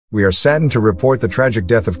We are saddened to report the tragic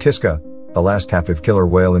death of Kiska, the last captive killer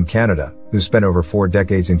whale in Canada, who spent over 4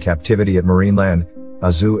 decades in captivity at Marineland,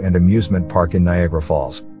 a zoo and amusement park in Niagara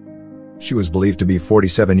Falls. She was believed to be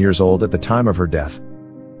 47 years old at the time of her death.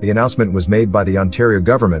 The announcement was made by the Ontario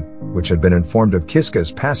government, which had been informed of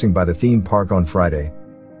Kiska's passing by the theme park on Friday.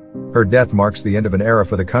 Her death marks the end of an era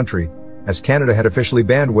for the country, as Canada had officially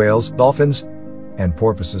banned whales, dolphins, and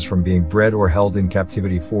porpoises from being bred or held in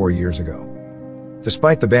captivity 4 years ago.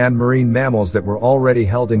 Despite the ban, marine mammals that were already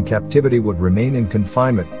held in captivity would remain in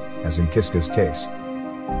confinement, as in Kiska's case.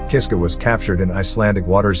 Kiska was captured in Icelandic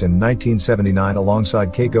waters in 1979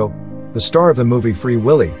 alongside Keiko, the star of the movie Free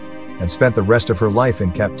Willy, and spent the rest of her life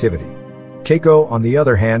in captivity. Keiko, on the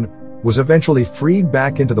other hand, was eventually freed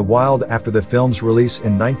back into the wild after the film's release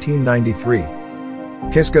in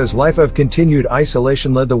 1993. Kiska's life of continued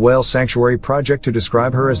isolation led the Whale Sanctuary Project to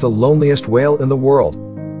describe her as the loneliest whale in the world.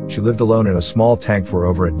 She lived alone in a small tank for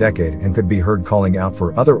over a decade and could be heard calling out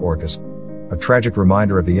for other orcas, a tragic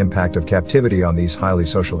reminder of the impact of captivity on these highly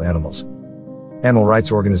social animals. Animal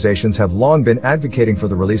rights organizations have long been advocating for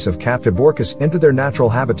the release of captive orcas into their natural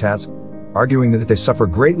habitats, arguing that they suffer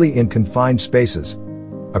greatly in confined spaces.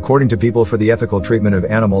 According to People for the Ethical Treatment of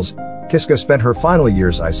Animals, Kiska spent her final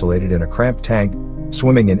years isolated in a cramped tank,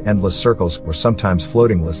 swimming in endless circles or sometimes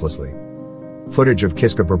floating listlessly. Footage of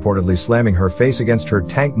Kiska purportedly slamming her face against her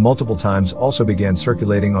tank multiple times also began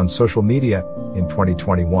circulating on social media in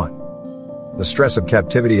 2021. The stress of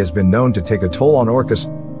captivity has been known to take a toll on orcas,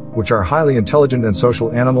 which are highly intelligent and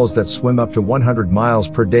social animals that swim up to 100 miles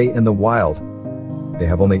per day in the wild. They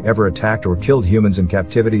have only ever attacked or killed humans in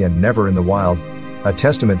captivity and never in the wild, a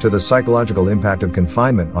testament to the psychological impact of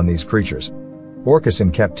confinement on these creatures. Orcas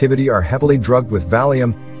in captivity are heavily drugged with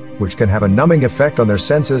Valium, which can have a numbing effect on their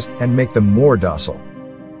senses and make them more docile.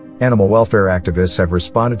 Animal welfare activists have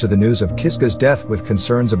responded to the news of Kiska's death with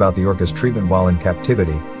concerns about the orca's treatment while in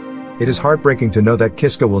captivity. It is heartbreaking to know that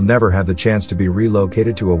Kiska will never have the chance to be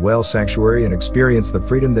relocated to a whale sanctuary and experience the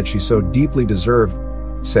freedom that she so deeply deserved,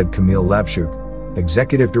 said Camille Labchuk,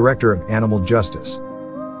 Executive Director of Animal Justice.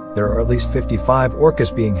 There are at least 55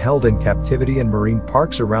 orcas being held in captivity in marine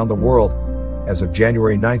parks around the world as of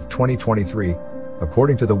January 9, 2023,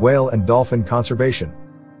 according to the Whale and Dolphin Conservation.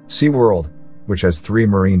 SeaWorld, which has 3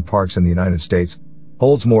 marine parks in the United States,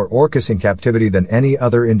 holds more orcas in captivity than any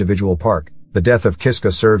other individual park. The death of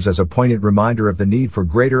Kiska serves as a poignant reminder of the need for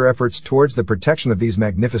greater efforts towards the protection of these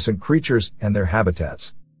magnificent creatures and their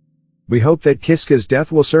habitats. We hope that Kiska's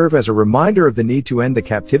death will serve as a reminder of the need to end the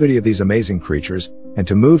captivity of these amazing creatures, and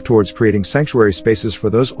to move towards creating sanctuary spaces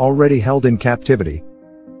for those already held in captivity.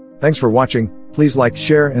 Thanks for watching. Please like,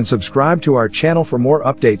 share, and subscribe to our channel for more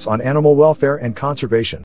updates on animal welfare and conservation.